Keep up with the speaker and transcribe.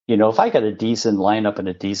if I got a decent lineup and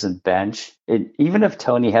a decent bench, even if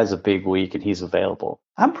Tony has a big week and he's available,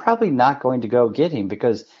 I'm probably not going to go get him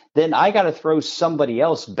because then I got to throw somebody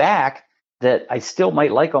else back that I still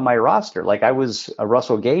might like on my roster. Like I was a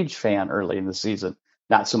Russell Gage fan early in the season,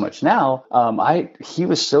 not so much now. He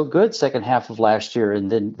was so good second half of last year,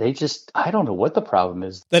 and then I don't know what the problem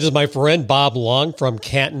is. That is my friend Bob Long from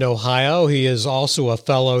Canton, Ohio. He is also a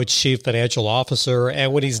fellow chief financial officer,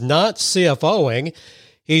 and when he's not CFOing,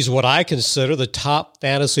 he's what I consider the top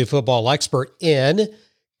fantasy football expert in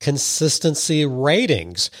consistency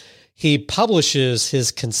ratings. He publishes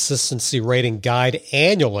his consistency rating guide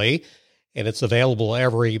annually, and it's available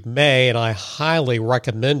every May, and I highly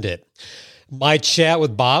recommend it. My chat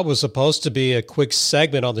with Bob was supposed to be a quick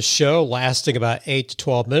segment on the show lasting about 8 to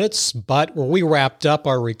 12 minutes, but when we wrapped up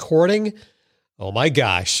our recording, oh my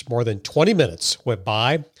gosh, more than 20 minutes went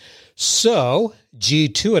by. So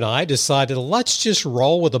G2 and I decided let's just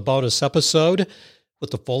roll with a bonus episode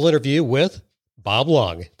with the full interview with Bob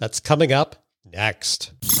Long. That's coming up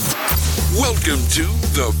next. Welcome to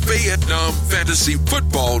the Vietnam Fantasy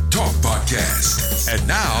Football Talk Podcast. And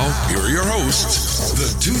now, here are your hosts,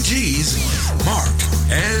 the two G's, Mark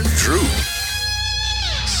and Drew.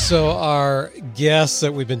 So our guest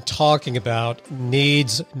that we've been talking about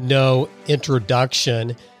needs no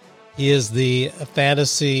introduction. He is the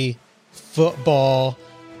fantasy football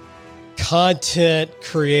content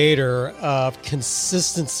creator of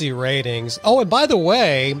consistency ratings. Oh, and by the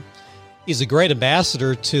way, he's a great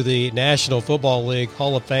ambassador to the National Football League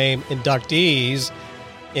Hall of Fame inductees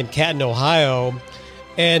in Canton, Ohio.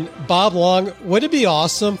 And Bob Long, would it be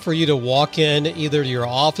awesome for you to walk in either to your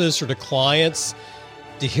office or to clients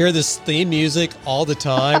to hear this theme music all the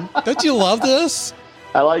time? Don't you love this?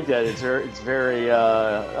 I like that. It's very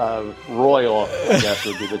royal, I guess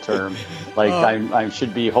would be the term. Like I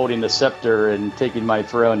should be holding the scepter and taking my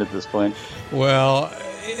throne at this point. Well,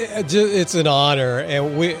 it's an honor,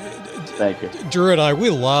 and thank you, Drew and I. We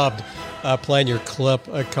loved playing your clip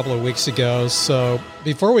a couple of weeks ago. So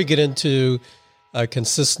before we get into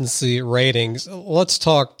consistency ratings, let's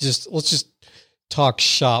just talk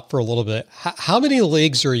shop for a little bit. How many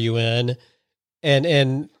leagues are you in,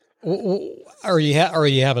 and are you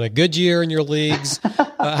having a good year in your leagues?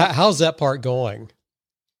 How's that part going?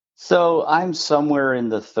 So I'm somewhere in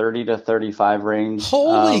the 30 to 35 range.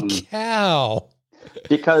 Holy cow.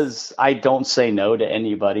 Because I don't say no to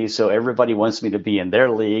anybody. So everybody wants me to be in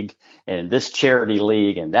their league and this charity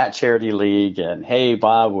league and that charity league. And hey,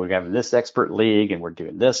 Bob, we're having this expert league and we're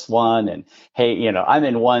doing this one. And hey, I'm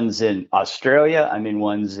in ones in Australia. I'm in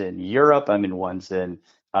ones in Europe. I'm in ones in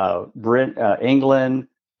England.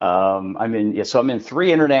 I'm in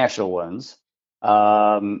 3 international ones.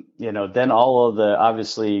 Then all of the,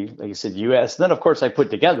 obviously, like I said, US. Then of course I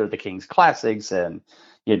put together the King's Classics and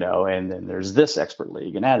then there's this expert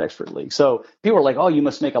league and that expert league. So people are like, oh, you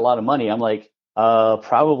must make a lot of money. I'm like,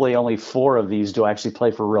 probably only 4 of these do actually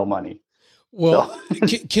play for real money. Well,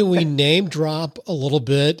 can we name drop a little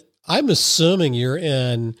bit? I'm assuming you're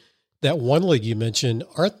in that one league you mentioned.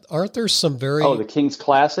 Aren't there some very... Oh, the King's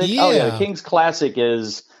Classic? Yeah. Oh, yeah. The King's Classic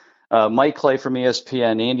is Mike Clay from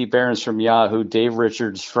ESPN, Andy Behrens from Yahoo, Dave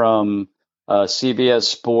Richards from CBS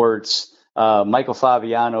Sports, Michael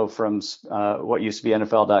Fabiano from what used to be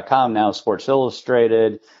NFL.com, now Sports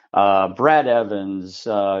Illustrated, Brad Evans,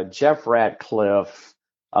 Jeff Ratcliffe,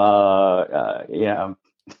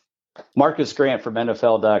 Marcus Grant from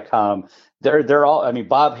NFL.com. They're all. I mean,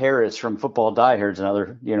 Bob Harris from Football Diehards,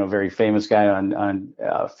 another very famous guy on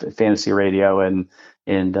fantasy radio and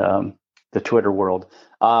the Twitter world.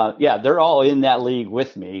 They're all in that league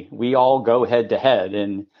with me. We all go head to head,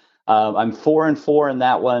 and I'm 4-4 in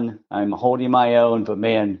that one. I'm holding my own, but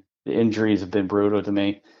man, the injuries have been brutal to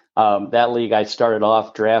me. That league, I started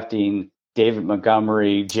off drafting David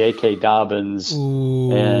Montgomery, J.K. Dobbins,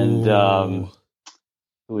 and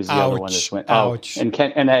who was the other one that went? Ouch. And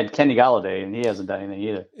I had Kenny Galladay, and he hasn't done anything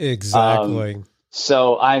either. Exactly.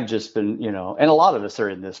 So I've just been, and a lot of us are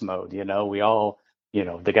in this mode. We all,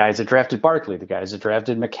 the guys that drafted Barkley, the guys that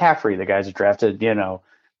drafted McCaffrey, the guys that drafted,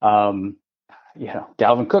 Dalvin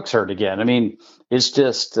Cook's hurt again. I mean, it's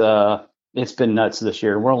just, it's been nuts this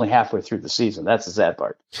year. We're only halfway through the season. That's the sad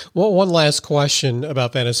part. Well, one last question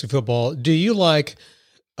about fantasy football. Do you like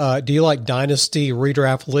dynasty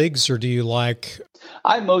redraft leagues, or do you like...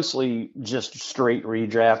 I mostly just straight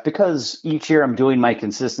redraft because each year I'm doing my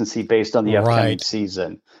consistency based on the upcoming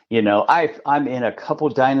season. I'm in a couple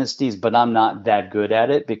dynasties, but I'm not that good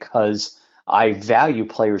at it because I value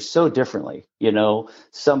players so differently.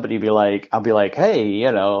 Somebody I'll be like, hey,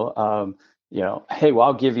 hey, well,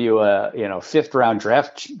 I'll give you a, fifth round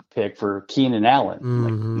draft pick for Keenan Allen.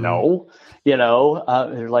 Like, no,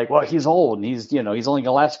 they're like, well, he's old and he's only going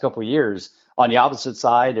to last a couple of years. On the opposite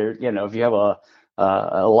side, or, if you have a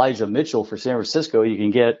Elijah Mitchell for San Francisco, you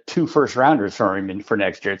can get 2 first rounders from him for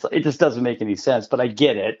next year. It just doesn't make any sense, but I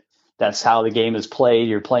get it. That's how the game is played.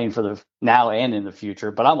 You're playing for the now and in the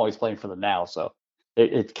future, but I'm always playing for the now. So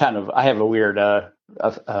it kind of, I have a weird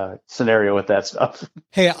scenario with that stuff.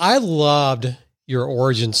 Hey, I loved your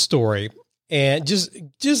origin story, and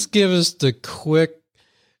just give us the quick,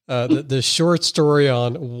 the short story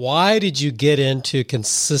on why did you get into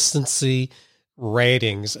consistency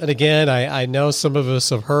ratings? And again, I know some of us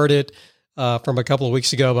have heard it from a couple of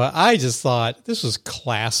weeks ago, but I just thought this was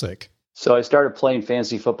classic. So I started playing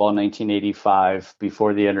fantasy football in 1985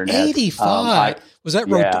 before the internet. 85 was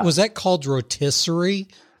that called rotisserie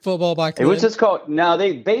football back then? It was just called. Now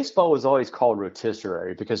baseball was always called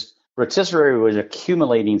rotisserie because rotisserie was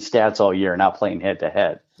accumulating stats all year, not playing head to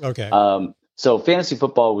head. Okay. So fantasy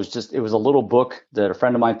football was it was a little book that a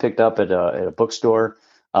friend of mine picked up at a bookstore.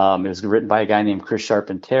 It was written by a guy named Chris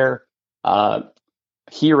Charpentier.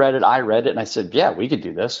 He read it, I read it, and I said, yeah, we could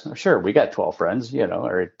do this. Sure, we got 12 friends,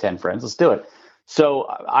 or 10 friends. Let's do it. So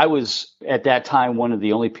I was, at that time, one of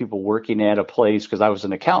the only people working at a place, because I was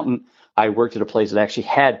an accountant. I worked at a place that actually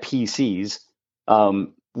had PCs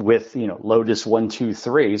with, Lotus 1, 2,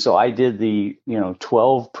 3. So I did the,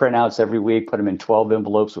 12 printouts every week, put them in 12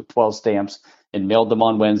 envelopes with 12 stamps, and mailed them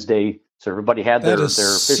on Wednesday. So everybody had their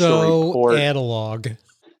official report. Analog.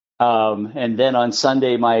 And then on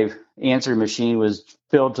Sunday, my answering machine was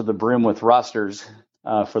filled to the brim with rosters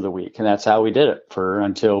for the week. And that's how we did it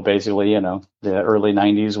until basically, the early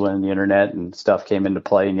 90s when the internet and stuff came into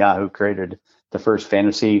play and Yahoo created the first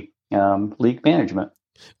fantasy league management.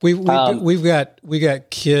 We've got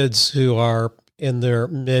kids who are in their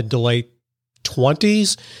mid to late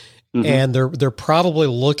 20s, and they're probably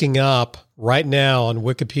looking up right now on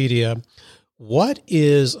Wikipedia, what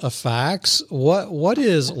is a fax? What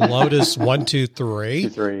is Lotus 1, 2, 3?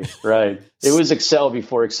 3, right. It was Excel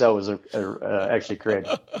before Excel was actually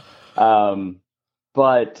created. So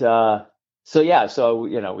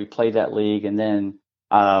we played that league, and then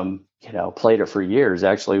played it for years.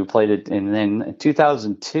 Actually, we played it, and then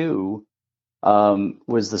 2002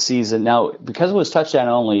 was the season. Now, because it was touchdown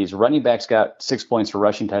only, running backs got 6 points for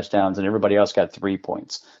rushing touchdowns, and everybody else got 3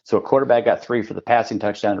 points. So a quarterback got 3 for the passing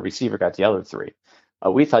touchdown, a receiver got the other 3.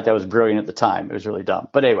 We thought that was brilliant at the time. It was really dumb.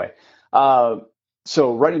 But anyway,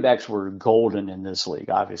 so running backs were golden in this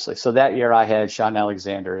league, obviously. So that year I had Sean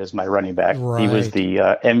Alexander as my running back. Right. He was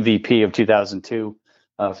the MVP of 2002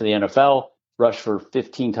 for the NFL, rushed for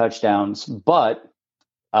 15 touchdowns, but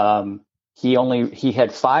he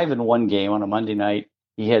had 5 in one game on a Monday night.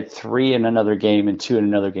 He had 3 in another game and 2 in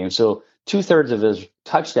another game. So 2/3 of his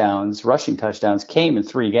touchdowns, rushing touchdowns, came in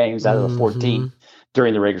 3 games out of the 14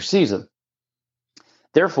 during the regular season.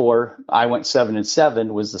 Therefore, I went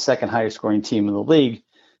 7-7, was the second highest scoring team in the league,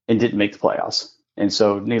 and didn't make the playoffs. And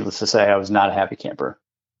so, needless to say, I was not a happy camper.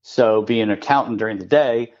 So, being an accountant during the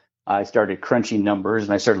day, I started crunching numbers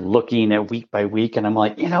and I started looking at week by week. And I'm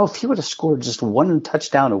like, if he would have scored just 1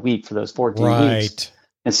 touchdown a week for those 14 weeks,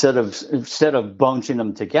 instead of bunching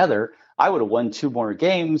them together, I would have won 2 more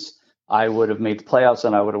games. I would have made the playoffs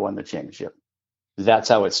and I would have won the championship. That's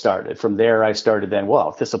how it started. From there, I started then,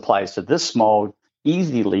 if this applies to this small,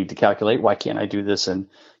 easy league to calculate, why can't I do this in,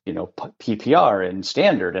 PPR and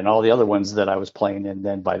standard and all the other ones that I was playing in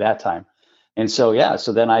then by that time? And so,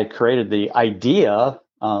 so then I created the idea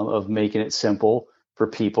of making it simple for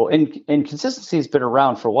people. And consistency has been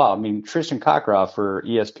around for a while. I mean, Tristan Cockcroft for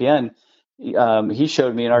ESPN, he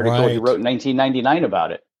showed me an article he wrote in 1999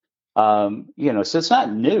 about it. So it's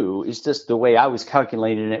not new. It's just the way I was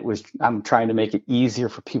calculating it I'm trying to make it easier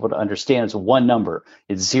for people to understand. It's one number.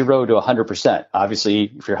 It's 0 to 100%. Obviously,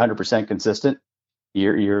 if you're 100% consistent,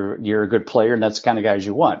 you're a good player, and that's the kind of guys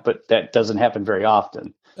you want. But that doesn't happen very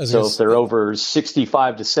often. So if they're over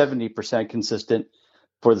 65 to 70% consistent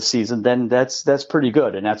for the season, then that's pretty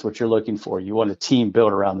good, and that's what you're looking for. You want a team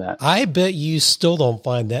built around that. I bet you still don't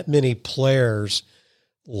find that many players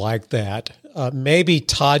like that. Maybe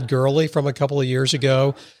Todd Gurley from a couple of years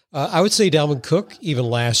ago. I would say Dalvin Cook even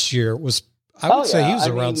last year was. I would say he was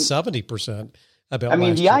around 70%.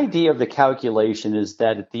 The idea of the calculation is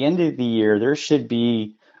that at the end of the year there should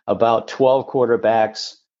be about 12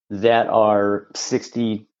 quarterbacks that are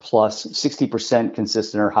 60%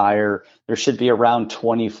 consistent or higher. There should be around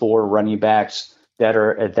 24 running backs that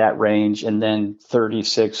are at that range, and then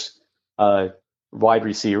 36 wide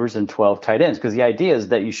receivers and 12 tight ends. Because the idea is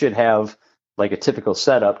that you should have like a typical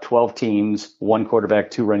setup, 12 teams, one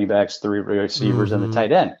quarterback, two running backs, three receivers, and the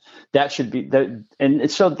tight end. That should be that.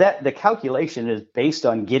 And so that the calculation is based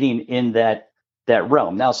on getting in that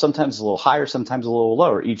realm. Now, sometimes a little higher, sometimes a little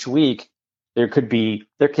lower. Each week, there can be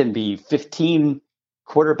 15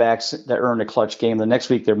 quarterbacks that earn a clutch game. The next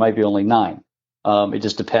week, there might be only 9. It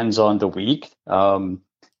just depends on the week.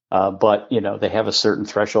 But they have a certain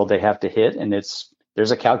threshold they have to hit, and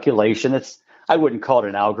there's a calculation. I wouldn't call it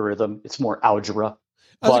an algorithm. It's more algebra.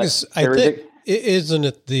 I think isn't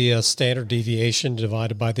it the standard deviation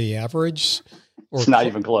divided by the average? It's not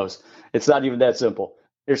even close. It's not even that simple.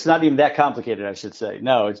 It's not even that complicated, I should say.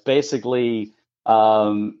 No, it's basically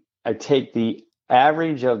I take the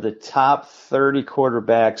average of the top 30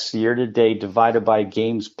 quarterbacks year to date divided by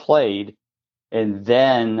games played, and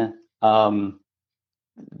then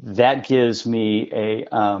that gives me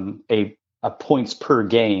a points per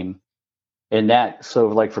game. And so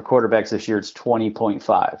like for quarterbacks this year, it's 20.5.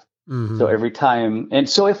 Mm-hmm. So every time, and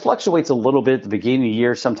so it fluctuates a little bit at the beginning of the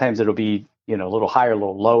year. Sometimes it'll be, a little higher, a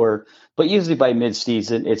little lower, but usually by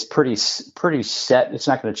mid-season, it's pretty set. It's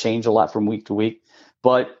not going to change a lot from week to week,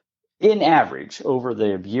 but in average over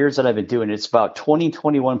the years that I've been doing, it's about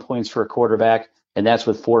 21 points for a quarterback. And that's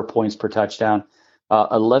with 4 points per touchdown,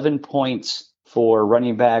 11 points for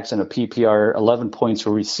running backs in a PPR, 11 points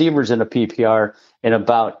for receivers in a PPR, and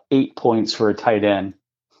about 8 points for a tight end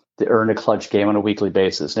to earn a clutch game on a weekly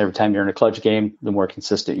basis. And every time you earn a clutch game, the more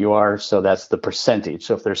consistent you are. So that's the percentage.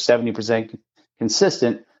 So if they're 70%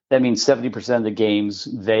 consistent, that means 70% of the games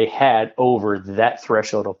they had over that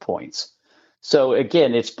threshold of points. So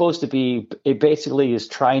again, it's supposed to be, it basically is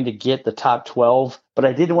trying to get the top 12, but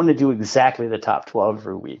I didn't want to do exactly the top 12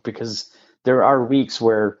 every week, because there are weeks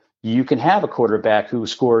where you can have a quarterback who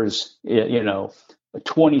scores,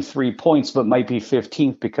 23 points, but might be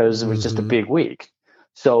 15th because it was just a big week.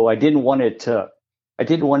 So I didn't want it to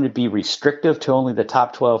be restrictive to only the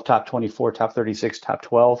top 12, top 24, top 36, top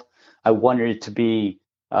 12. I wanted it to be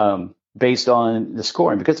based on the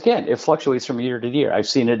scoring, because again, it fluctuates from year to year. I've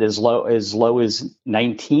seen it as low as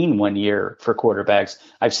 19 one year for quarterbacks.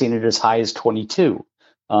 I've seen it as high as 22.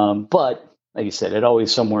 But like you said, it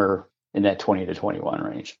always somewhere in that 20 to 21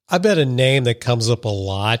 range. I bet a name that comes up a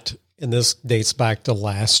lot, and this dates back to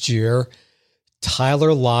last year,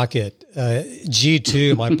 Tyler Lockett,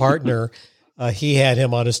 G2, my partner, he had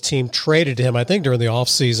him on his team, traded him, I think, during the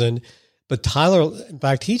offseason. But Tyler, in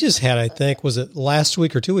fact, he just had, I think, was it last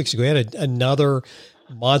week or 2 weeks ago, he had another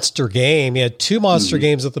monster game. He had 2 monster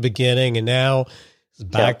games at the beginning, and now he's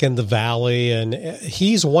back in the valley. And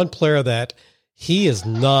he's one player that he is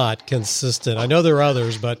not consistent. I know there are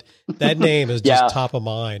others, but that name is just top of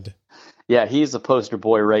mind. Yeah, he's the poster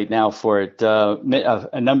boy right now for it.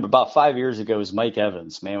 About 5 years ago was Mike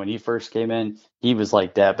Evans. Man, when he first came in, he was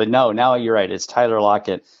like that. But no, now you're right. It's Tyler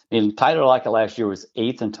Lockett. Tyler Lockett last year was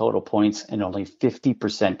 8th in total points and only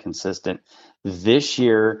 50% consistent. This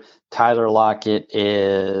year, Tyler Lockett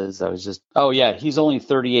is, he's only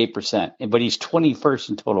 38%, but he's 21st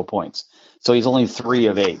in total points. So he's only 3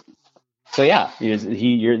 of 8. So yeah,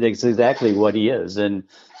 that's exactly what he is. And,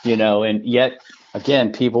 and yet,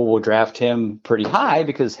 again, people will draft him pretty high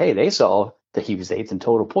because, hey, they saw that he was 8th in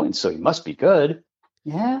total points, so he must be good.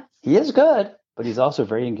 Yeah, he is good, but he's also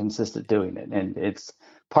very inconsistent doing it. And it's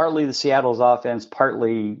partly the Seattle's offense,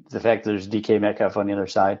 partly the fact that there's DK Metcalf on the other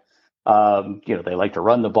side. They like to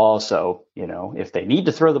run the ball, so, if they need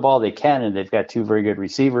to throw the ball, they can, and they've got 2 very good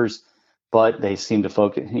receivers, but they seem to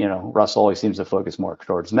focus, Russ always seems to focus more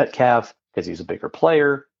towards Metcalf because he's a bigger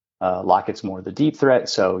player. Lockett's more the deep threat.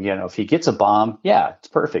 So, if he gets a bomb, it's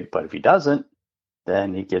perfect. But if he doesn't,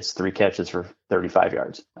 then he gets 3 catches for 35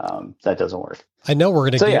 yards. That doesn't work. I know we're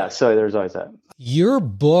going to so there's always that. Your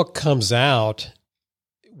book comes out,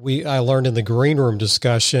 I learned in the green room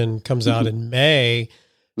discussion, comes out in May.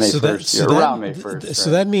 May 1st. Around May 1st.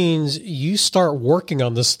 So that means you start working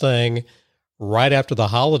on this thing right after the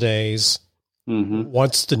holidays,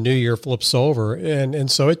 once the new year flips over. And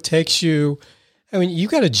so it takes you, you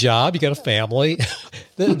got a job, you got a family.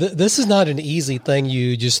 This is not an easy thing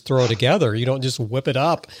you just throw together. You don't just whip it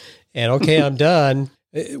up and, okay, I'm done.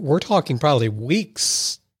 We're talking probably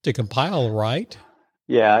weeks to compile, right?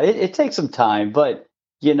 Yeah, it takes some time, but,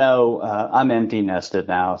 I'm empty nested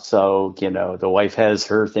now. So, the wife has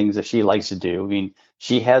her things that she likes to do.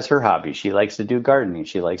 She has her hobby. She likes to do gardening.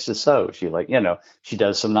 She likes to sew. She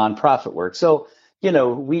does some nonprofit work. So,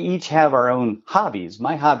 we each have our own hobbies.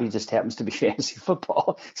 My hobby just happens to be fantasy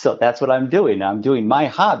football. So that's what I'm doing. I'm doing my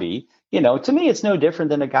hobby. To me, it's no different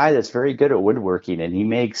than a guy that's very good at woodworking and he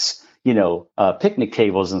makes, picnic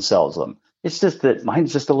tables and sells them. It's just that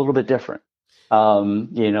mine's just a little bit different.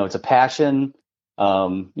 It's a passion.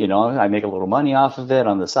 I make a little money off of it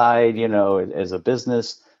on the side, as a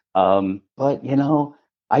business. But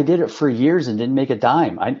I did it for years and didn't make a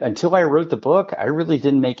dime. Until I wrote the book, I really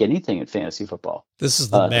didn't make anything in fantasy football. This is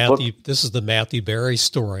the Matthew Berry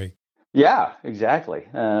story. Yeah, exactly.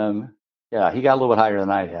 Yeah, he got a little bit higher than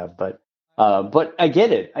I have, but I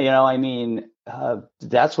get it.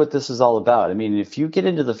 That's what this is all about. I mean, if you get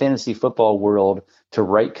into the fantasy football world to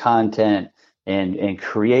write content and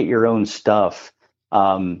create your own stuff,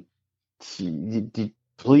 please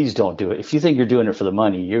don't do it. If you think you're doing it for the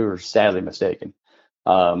money, you're sadly mistaken.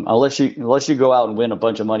 Unless you go out and win a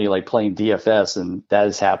bunch of money like playing DFS, and that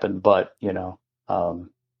has happened. But yeah,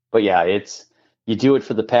 you do it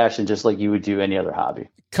for the passion, just like you would do any other hobby.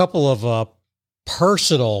 Couple of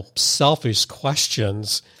personal, selfish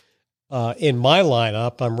questions. In my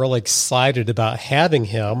lineup, I'm really excited about having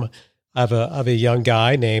him. I have a young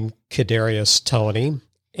guy named Kadarius Toney,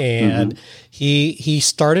 and he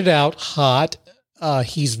started out hot.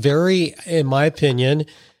 He's very, in my opinion,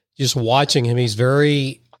 just watching him, he's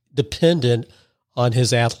very dependent on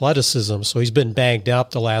his athleticism. So he's been banged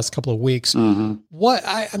up the last couple of weeks. I'm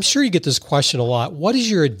sure you get this question a lot. What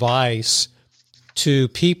is your advice to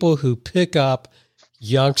people who pick up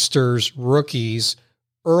youngsters, rookies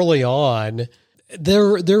early on?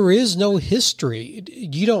 There is no history.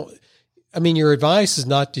 Your advice is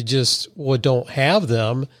not to just, don't have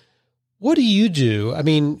them. What do you do?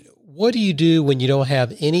 What do you do when you don't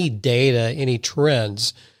have any data, any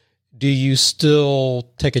trends? Do you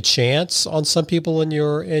still take a chance on some people in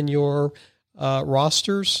your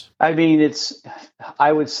rosters? I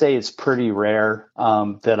would say it's pretty rare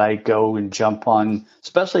that I go and jump on,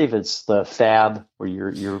 especially if it's the fab where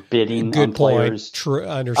you're bidding on players. True,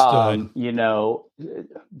 understood.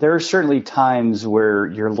 There are certainly times where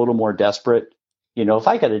you're a little more desperate. If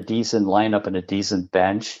I got a decent lineup and a decent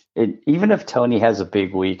bench, even if Tony has a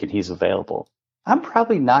big week and he's available, I'm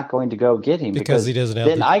probably not going to go get him because he doesn't have.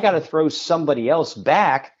 Then I got to throw somebody else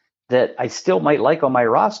back that I still might like on my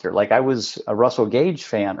roster. Like I was a Russell Gage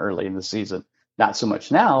fan early in the season, not so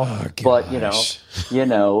much now, but he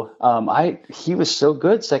was so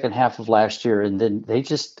good second half of last year, and then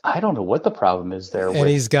I don't know what the problem is there. And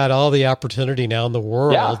he's got all the opportunity now in the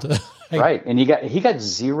world. Yeah, right. And he got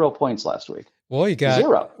 0 points last week. Well, he got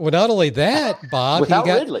 0. Well, not only that, Bob,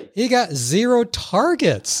 Ridley. He got 0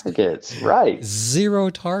 targets. Right. 0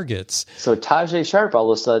 targets. So Tajay Sharp all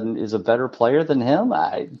of a sudden is a better player than him.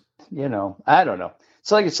 I don't know.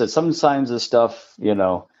 So like I said, sometimes this stuff,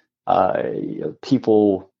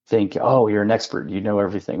 people think, oh, you're an expert, you know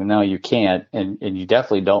everything. No, you can't. And you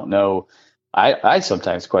definitely don't know. I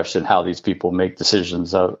sometimes question how these people make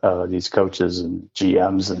decisions, these coaches and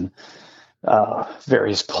GMs and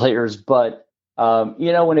various players. But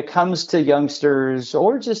when it comes to youngsters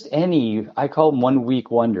or just I call them 1 week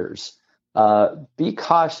wonders, be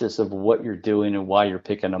cautious of what you're doing and why you're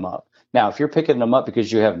picking them up. Now, if you're picking them up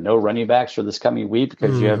because you have no running backs for this coming week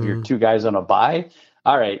because you have your 2 guys on a bye,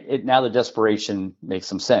 all right, now the desperation makes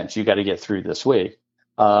some sense. You got to get through this week.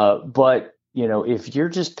 But if you're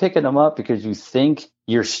just picking them up because you think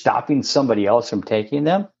you're stopping somebody else from taking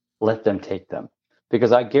them, let them take them.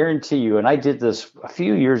 Because I guarantee you, and I did this a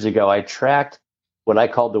few years ago, I tracked what I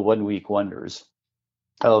called the 1 week wonders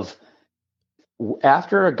of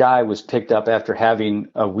after a guy was picked up after having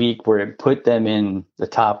a week where it put them in the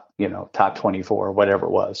top 24 or whatever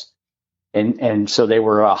it was. And so they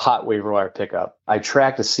were a hot waiver wire pickup. I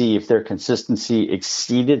tracked to see if their consistency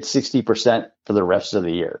exceeded 60% for the rest of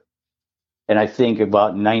the year. And I think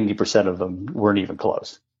about 90% of them weren't even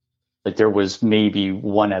close. Like there was maybe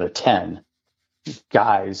 1 out of 10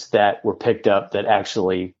 guys that were picked up that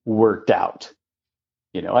actually worked out,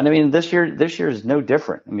 and this year is no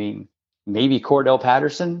different. Maybe Cordell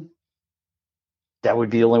Patterson, that would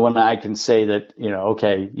be the only one I can say that,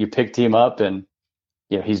 okay, you picked him up and,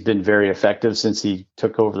 he's been very effective since he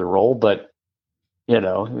took over the role, but,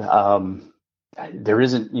 there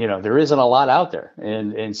isn't a lot out there.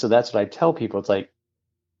 And so that's what I tell people. It's like,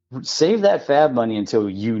 save that fab money until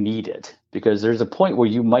you need it, because there's a point where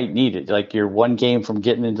you might need it. Like you're 1 game from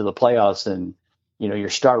getting into the playoffs and, your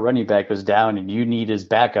star running back goes down and you need his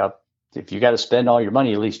backup. If you got to spend all your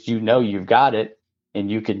money, at least you've got it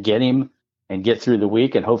and you could get him and get through the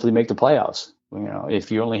week and hopefully make the playoffs.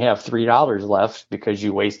 If you only have $3 left because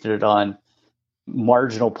you wasted it on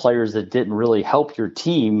marginal players that didn't really help your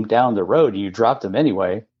team down the road and you dropped them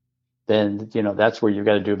anyway, then, that's where you've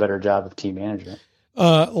got to do a better job of team management.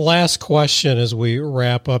 Last question as we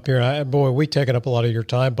wrap up here. We've taken up a lot of your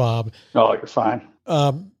time, Bob. Oh, you're fine.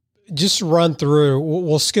 Just run through.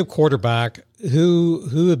 We'll skip quarterback.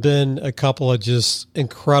 Who have been a couple of just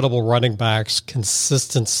incredible running backs,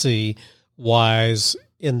 consistency wise,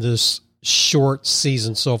 in this short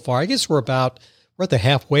season so far? I guess we're at the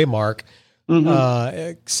halfway mark.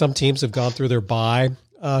 Some teams have gone through their bye.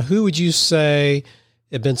 Who would you say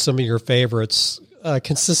have been some of your favorites,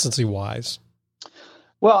 consistency wise?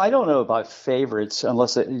 Well, I don't know about favorites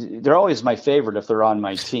unless they're always my favorite if they're on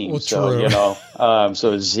my team. Well, so, true.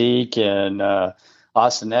 So Zeke and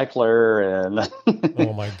Austin Eckler and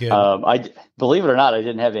Oh my goodness. I believe it or not, I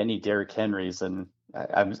didn't have any Derrick Henrys, and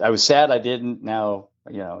I was sad I didn't. Now,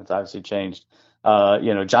 it's obviously changed.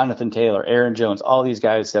 Jonathan Taylor, Aaron Jones, all these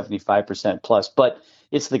guys 75% plus, but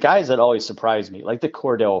it's the guys that always surprise me, like the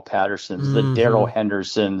Cordell Pattersons, the Darrell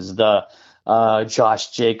Hendersons, the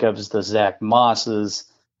Josh Jacobs, the Zach Mosses.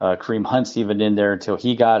 Kareem Hunt's even in there until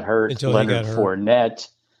he got hurt. Leonard Fournette,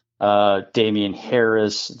 Damian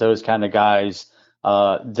Harris, those kind of guys.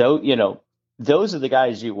 Those are the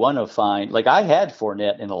guys you want to find. Like, I had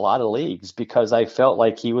Fournette in a lot of leagues because I felt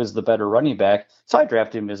like he was the better running back. So I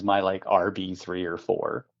drafted him as my RB3 or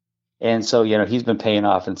 4. And so, he's been paying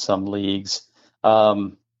off in some leagues.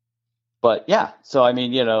 But yeah, so I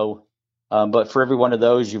mean, but for every one of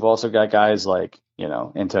those, you've also got guys like,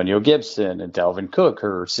 Antonio Gibson and Dalvin Cook, who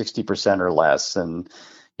are 60% or less. And,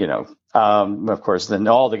 of course, then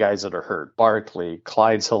all the guys that are hurt, Barkley,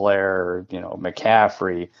 Clyde-Helaire,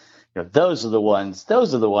 McCaffrey, those are the ones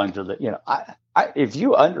that, if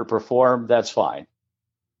you underperform, that's fine.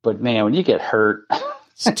 But man, when you get hurt,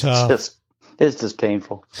 it's tough. It's just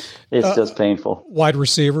painful. It's just painful. Wide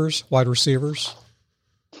receivers.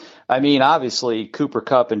 I mean, obviously, Cooper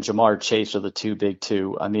Kupp and Jamar Chase are the two big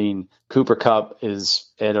two. I mean, Cooper Kupp is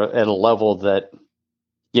at a level that,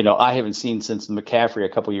 I haven't seen since McCaffrey a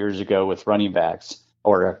couple years ago with running backs,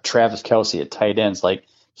 or Travis Kelce at tight ends. Like,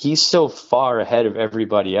 he's so far ahead of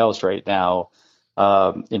everybody else right now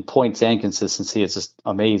in points and consistency. It's just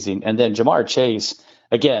amazing. And then Jamar Chase,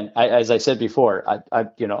 again, as I said before, I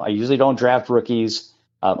usually don't draft rookies.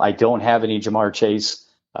 I don't have any Jamar Chase,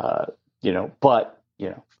 but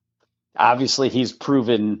obviously he's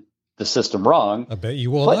proven the system wrong. I bet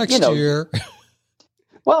you will next year.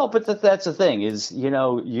 Well, but that's the thing is,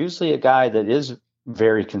 usually a guy that is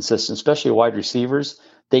very consistent, especially wide receivers,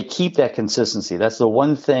 they keep that consistency. That's the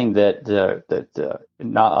one thing that the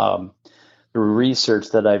research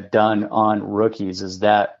that I've done on rookies is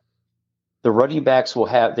that the running backs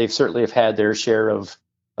they certainly have had their share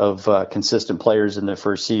of consistent players in their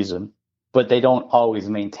first season, but they don't always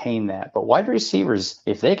maintain that. But wide receivers,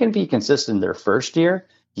 if they can be consistent in their first year,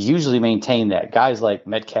 usually maintain that. Guys like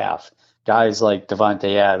Metcalf, guys like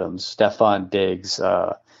Devontae Adams, Stephon Diggs,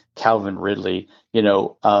 Calvin Ridley,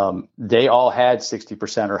 they all had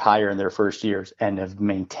 60% or higher in their first years and have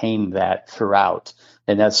maintained that throughout.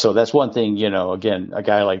 And that's one thing, again, a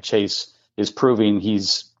guy like Chase is proving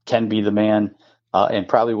can be the man and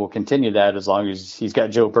probably will continue that as long as he's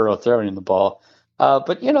got Joe Burrow throwing in the ball.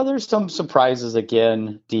 But, there's some surprises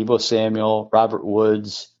again. Deebo Samuel, Robert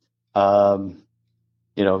Woods. I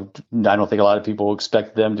don't think a lot of people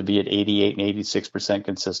expect them to be at 88 and 86%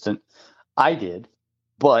 consistent. I did,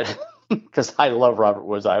 but because I love Robert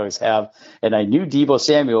Woods, I always have. And I knew Deebo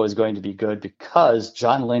Samuel was going to be good because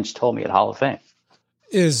John Lynch told me at Hall of Fame.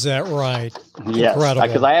 Is that right? Yes. Incredible.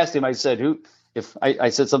 Because I asked him, I said, I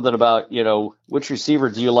said something about, which receiver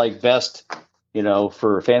do you like best,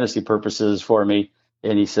 for fantasy purposes for me?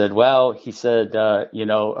 And he said,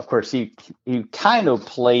 of course, he kind of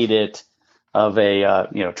played it of a,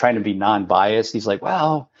 trying to be non-biased. He's like,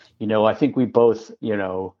 I think we both,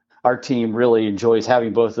 our team really enjoys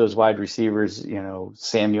having both those wide receivers,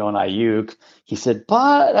 Samuel and Ayuk. He said,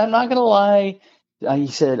 but I'm not going to lie. He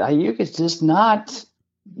said, Ayuk is just not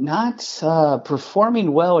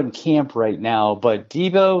performing well in camp right now, but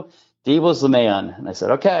Deebo's the man. And I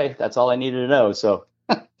said, okay, that's all I needed to know. So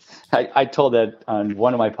I told that on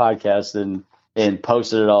one of my podcasts and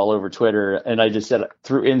posted it all over Twitter. And I just said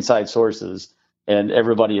through inside sources, and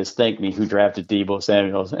everybody has thanked me who drafted Deebo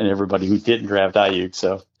Samuel and everybody who didn't draft Ayuk.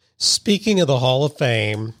 So speaking of the Hall of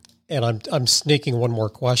Fame, and I'm sneaking one more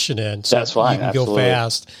question in, so that's fine. You can Absolutely. Go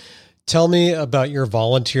fast. Tell me about your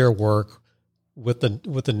volunteer work with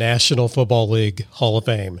the National Football League Hall of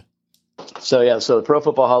Fame. So the Pro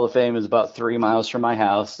Football Hall of Fame is about 3 miles from my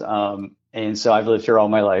house. And so I've lived here all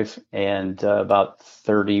my life. And about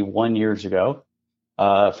 31 years ago,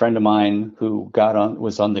 a friend of mine who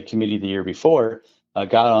was on the committee the year before,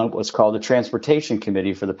 got on what's called the Transportation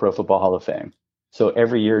Committee for the Pro Football Hall of Fame. So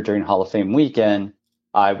every year during Hall of Fame weekend,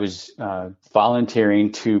 I was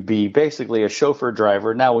volunteering to be basically a chauffeur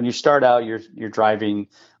driver. Now, when you start out, you're driving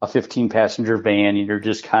a 15-passenger van, and you're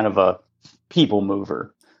just kind of a people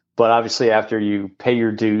mover. But obviously, after you pay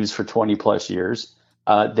your dues for 20 plus years,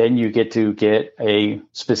 then you get to get a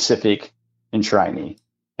specific enshrinee.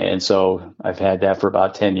 And so I've had that for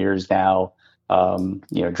about 10 years now.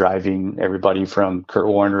 Driving everybody from Kurt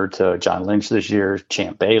Warner to John Lynch this year,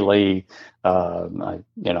 Champ Bailey.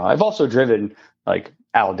 I've also driven like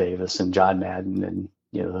Al Davis and John Madden and,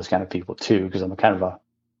 those kind of people too, because I'm kind of a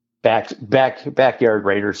backyard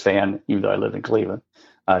Raiders fan, even though I live in Cleveland.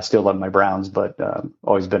 I still love my Browns, but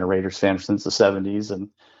always been a Raiders fan since the 70s. And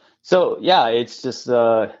so, yeah, it's just,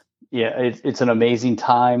 it's an amazing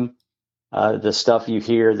time. The stuff you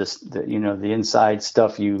hear, the inside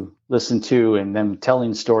stuff you listen to, and them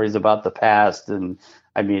telling stories about the past. And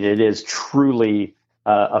I mean, it is truly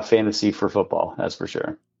a fantasy for football. That's for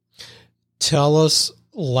sure. Tell us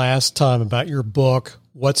last time about your book.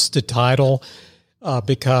 What's the title?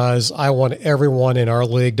 Because I want everyone in our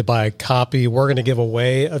league to buy a copy. We're going to give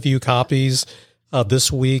away a few copies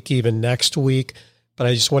this week, even next week. But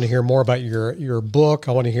I just want to hear more about your book.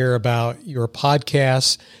 I want to hear about your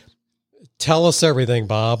podcast. Tell us everything,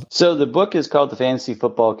 Bob. So the book is called The Fantasy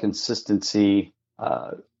Football Consistency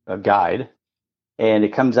Guide, and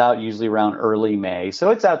it comes out usually around early May. So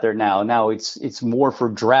it's out there now. Now it's more for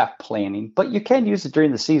draft planning, but you can use it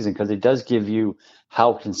during the season because it does give you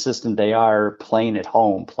how consistent they are playing at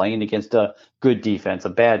home, playing against a good defense, a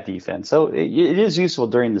bad defense. So it is useful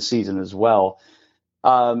during the season as well.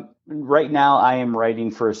 Right now, I am writing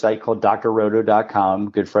for a site called drroto.com.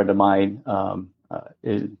 Good friend of mine.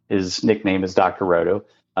 His nickname is Dr. Roto.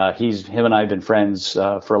 Him and I have been friends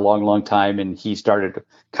for a long, long time, and he started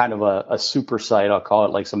kind of a super site, I'll call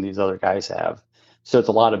it, like some of these other guys have. So it's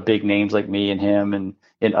a lot of big names like me and him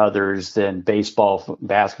and others, then baseball,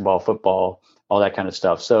 basketball, football, all that kind of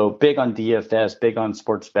stuff. So big on DFS, big on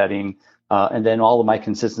sports betting, and then all of my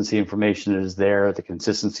consistency information is there, the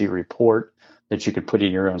consistency report that you could put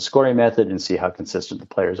in your own scoring method and see how consistent the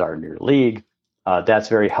players are in your league. That's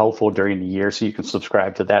very helpful during the year, so you can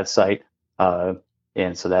subscribe to that site.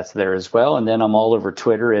 And so that's there as well. And then I'm all over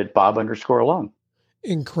Twitter at Bob_Long.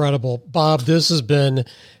 Incredible. Bob, this has been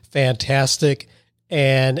fantastic.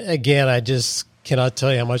 And again, I just cannot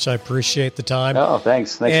tell you how much I appreciate the time. Oh,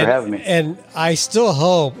 thanks. Thanks for having me. And I still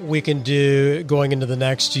hope we can do, going into the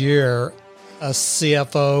next year, a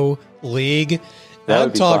CFO league.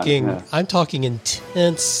 I'm talking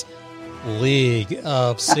intense league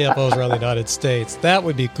of CFOs around the United States. That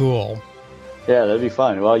would be cool. Yeah, that'd be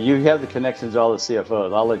fun. Well, you have the connections to all the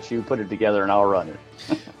CFOs. I'll let you put it together and I'll run it.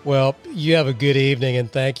 Well, you have a good evening,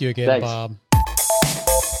 and thank you again, Thanks. Bob.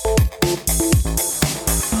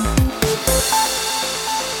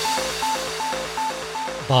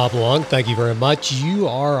 Bob Long, thank you very much. You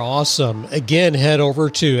are awesome. Again, head over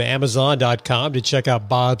to Amazon.com to check out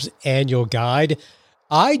Bob's annual guide.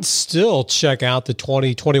 I'd still check out the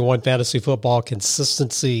 2021 Fantasy Football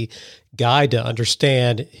Consistency Guide to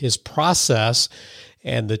understand his process.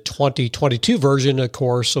 And the 2022 version, of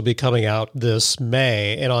course, will be coming out this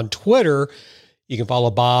May. And on Twitter, you can follow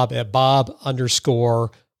Bob at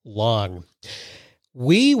Bob_Long.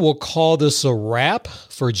 We will call this a wrap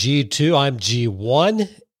for G2. I'm G1.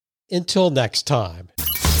 Until next time.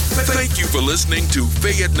 Thank you for listening to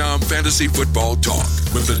Vietnam Fantasy Football Talk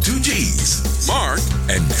with the two Gs, Mark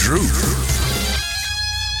and Drew.